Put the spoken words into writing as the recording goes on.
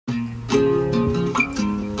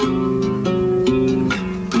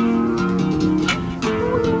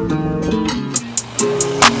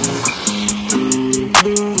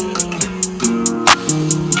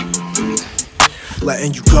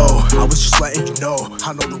know.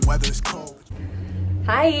 I know the weather is cold.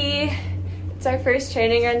 Hi! It's our first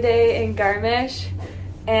training run day in Garmisch,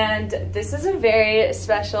 and this is a very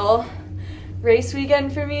special race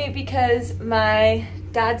weekend for me because my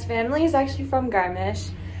dad's family is actually from Garmisch,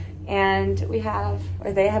 and they have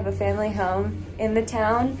a family home in the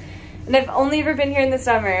town, and I've only ever been here in the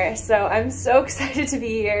summer, so I'm so excited to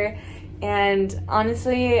be here. And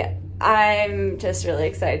honestly, I'm just really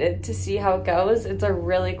excited to see how it goes. It's a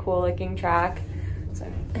really cool looking track.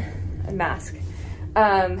 Sorry, a mask.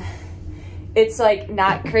 It's like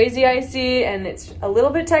not crazy icy, and it's a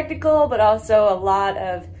little bit technical, but also a lot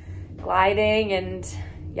of gliding and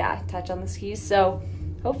yeah, touch on the skis. So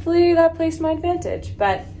hopefully that plays to my advantage.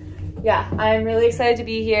 But yeah, I'm really excited to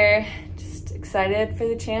be here. Just excited for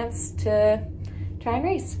the chance to try and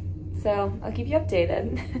race. So I'll keep you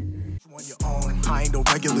updated. On your own, I ain't no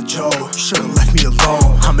regular Joe. Should've left me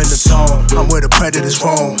alone. I'm in the zone. I'm where the predators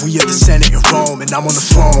roam. We at the Senate in Rome, and I'm on the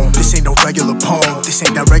throne. This ain't no regular poem. This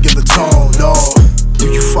ain't that regular tone. No.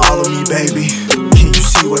 Do you follow me, baby? Can you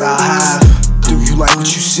see what I have? Do you like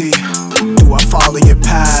what you see? Do I follow your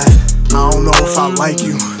path? I don't know if I like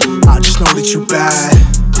you. I just know that you bad.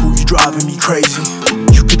 Who you driving me crazy?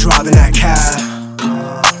 You could drive in that cab.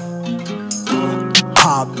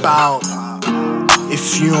 Hop out.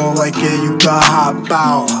 If you don't like it, you gotta hop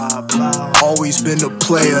out. Always been a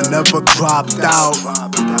player, never dropped out.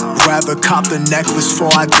 Rather cop the necklace before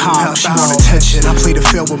I cop. She want attention, I play the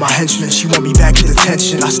field with my henchmen. She want me back in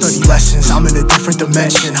detention. I study lessons, I'm in a different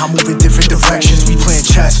dimension. I move in different directions, we playing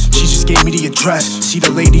chess. She just gave me the address, see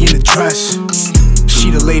the lady in the dress. She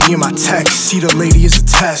the lady in my text, see the lady is a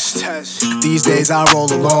test. These days I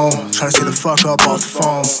roll alone, trying to stay the fuck up off the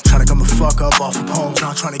phone. Trying to come the fuck up off a poem,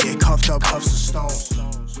 not trying to get cuffed up, cuffs of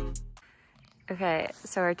stones. Okay,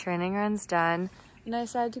 so our training run's done, and I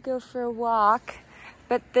decided to go for a walk.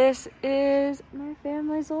 But this is my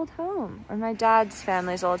family's old home, or my dad's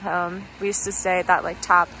family's old home. We used to stay, that like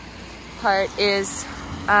top part is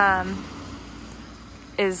owned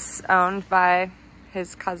by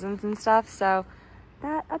his cousins and stuff. So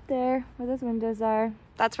that up there where those windows are,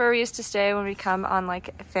 that's where we used to stay when we come on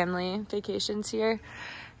like family vacations here.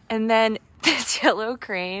 And then this yellow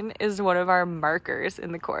crane is one of our markers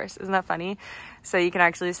in the course. Isn't that funny? So you can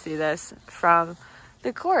actually see this from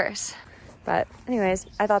the course. But anyways,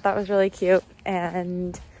 I thought that was really cute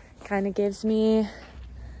and kind of gives me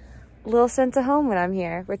a little sense of home when I'm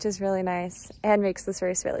here, which is really nice and makes this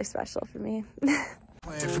race really special for me.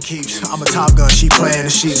 Playing for keeps, I'm a top gun, she playing the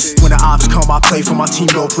sheets. When the ops come, I play for my team,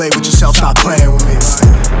 go play with yourself, stop playing with me.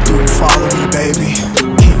 Do you follow me, baby?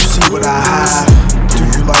 Can you see what I have? Do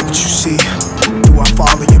you like what you see? Do I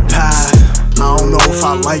follow your path? I don't know if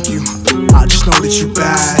I like you, I just know that you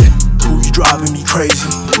bad. Who you driving me crazy?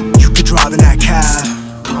 You could drive in that cab.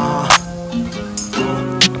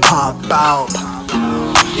 Hop out.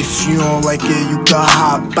 If you don't like it, you gotta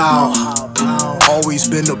hop out. Always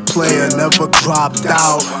been a player, never dropped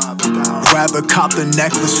out. Rather cop the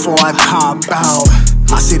necklace before I cop out.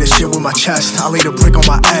 I say the shit with my chest, I laid a brick on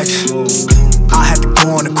my ex. I had to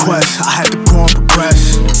go on a quest, I had to go and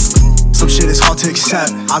progress. Some shit is hard to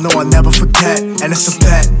accept, I know I'll never forget, and it's a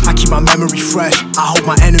bet, I keep my memory fresh, I hope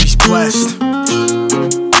my enemies blessed.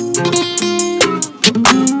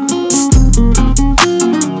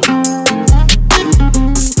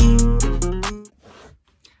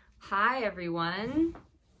 Hi everyone.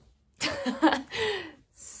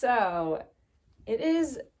 So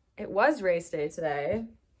it was race day today,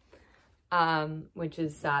 which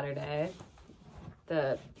is Saturday,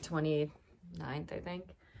 the 29th, I think.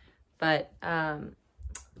 But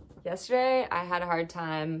yesterday I had a hard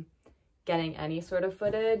time getting any sort of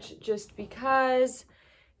footage just because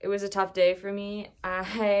it was a tough day for me.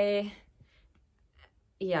 I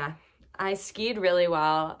skied really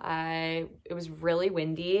well. It was really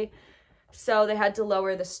windy, so they had to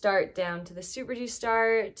lower the start down to the Super G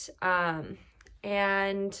start,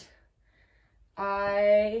 and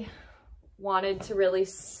I wanted to really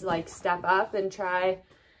like step up and try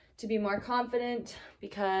to be more confident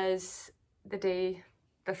because the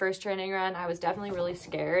first training run I was definitely really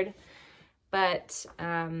scared, but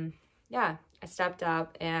yeah, I stepped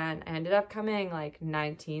up and I ended up coming like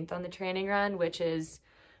 19th on the training run, which is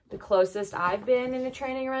the closest I've been in a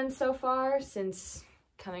training run so far since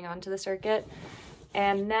coming onto the circuit.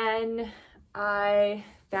 And then I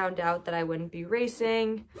found out that I wouldn't be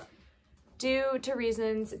racing due to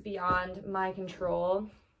reasons beyond my control.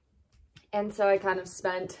 And so I kind of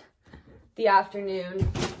spent the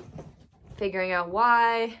afternoon figuring out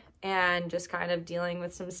why and just kind of dealing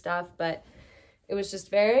with some stuff. But it was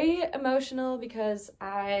just very emotional because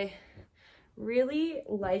I really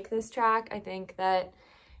like this track. I think that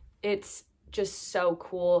it's just so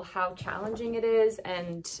cool how challenging it is,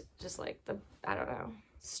 and just like the, I don't know,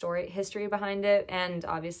 history behind it. And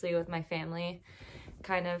obviously with my family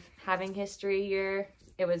kind of having history here,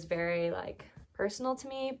 it was very like personal to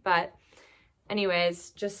me. But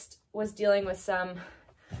anyways, just was dealing with some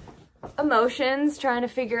emotions, trying to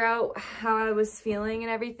figure out how I was feeling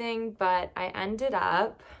and everything, but I ended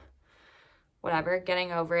up, whatever,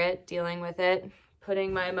 getting over it, dealing with it,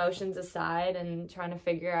 putting my emotions aside and trying to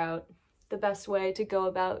figure out the best way to go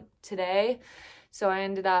about today. So I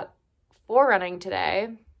ended up forerunning today,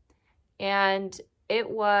 and it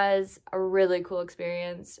was a really cool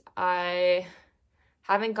experience. I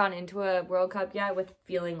haven't gone into a World Cup yet with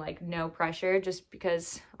feeling like no pressure, just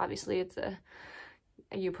because obviously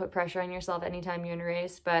you put pressure on yourself anytime you're in a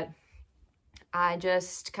race, but I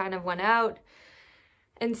just kind of went out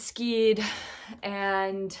and skied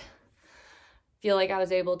and feel like I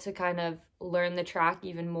was able to kind of learn the track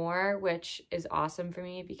even more, which is awesome for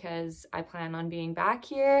me because I plan on being back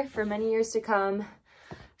here for many years to come,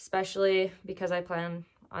 especially because I plan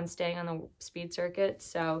on staying on the speed circuit.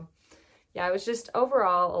 So yeah, it was just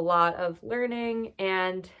overall a lot of learning,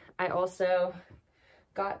 and I also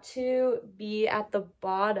got to be at the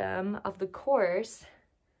bottom of the course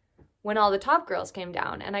when all the top girls came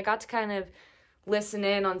down, and I got to kind of listen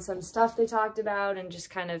in on some stuff they talked about and just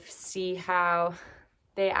kind of see how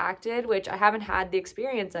they acted, which I haven't had the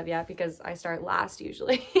experience of yet because I start last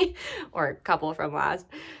usually, or a couple from last.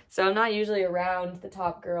 So I'm not usually around the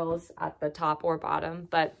top girls at the top or bottom,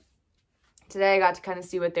 but today I got to kind of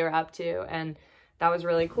see what they were up to, and that was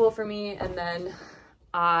really cool for me. And then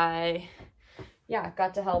I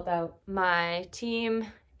got to help out my team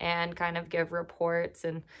and kind of give reports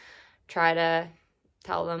and try to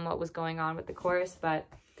tell them what was going on with the course. But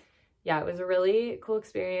yeah, it was a really cool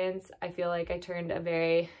experience. I feel like I turned a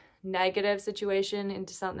very negative situation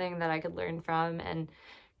into something that I could learn from and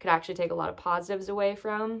could actually take a lot of positives away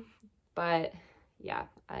from. But yeah,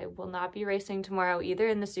 I will not be racing tomorrow either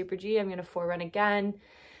in the Super G. I'm going to forerun again.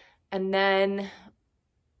 And then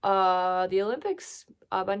the Olympics,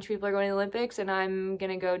 a bunch of people are going to the Olympics, and I'm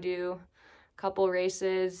gonna go do a couple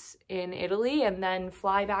races in Italy and then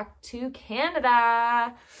fly back to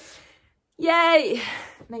Canada. Yay!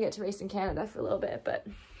 And I get to race in Canada for a little bit, but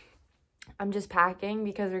I'm just packing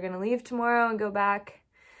because we're gonna leave tomorrow and go back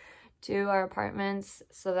to our apartments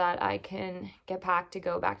so that I can get packed to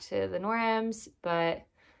go back to the NORAMs. But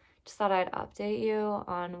just thought I'd update you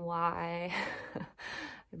on why I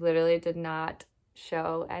literally did not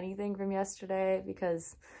show anything from yesterday,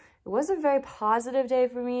 because it was a very positive day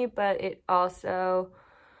for me, but it also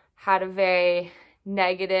had a very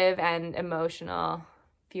negative and emotional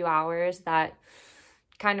few hours that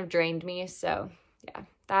kind of drained me. So yeah,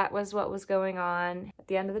 that was what was going on. At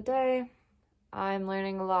the end of the day, I'm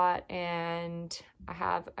learning a lot, and I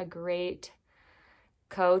have a great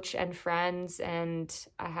coach and friends, and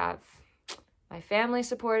I have my family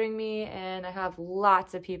supporting me, and I have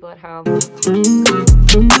lots of people at home.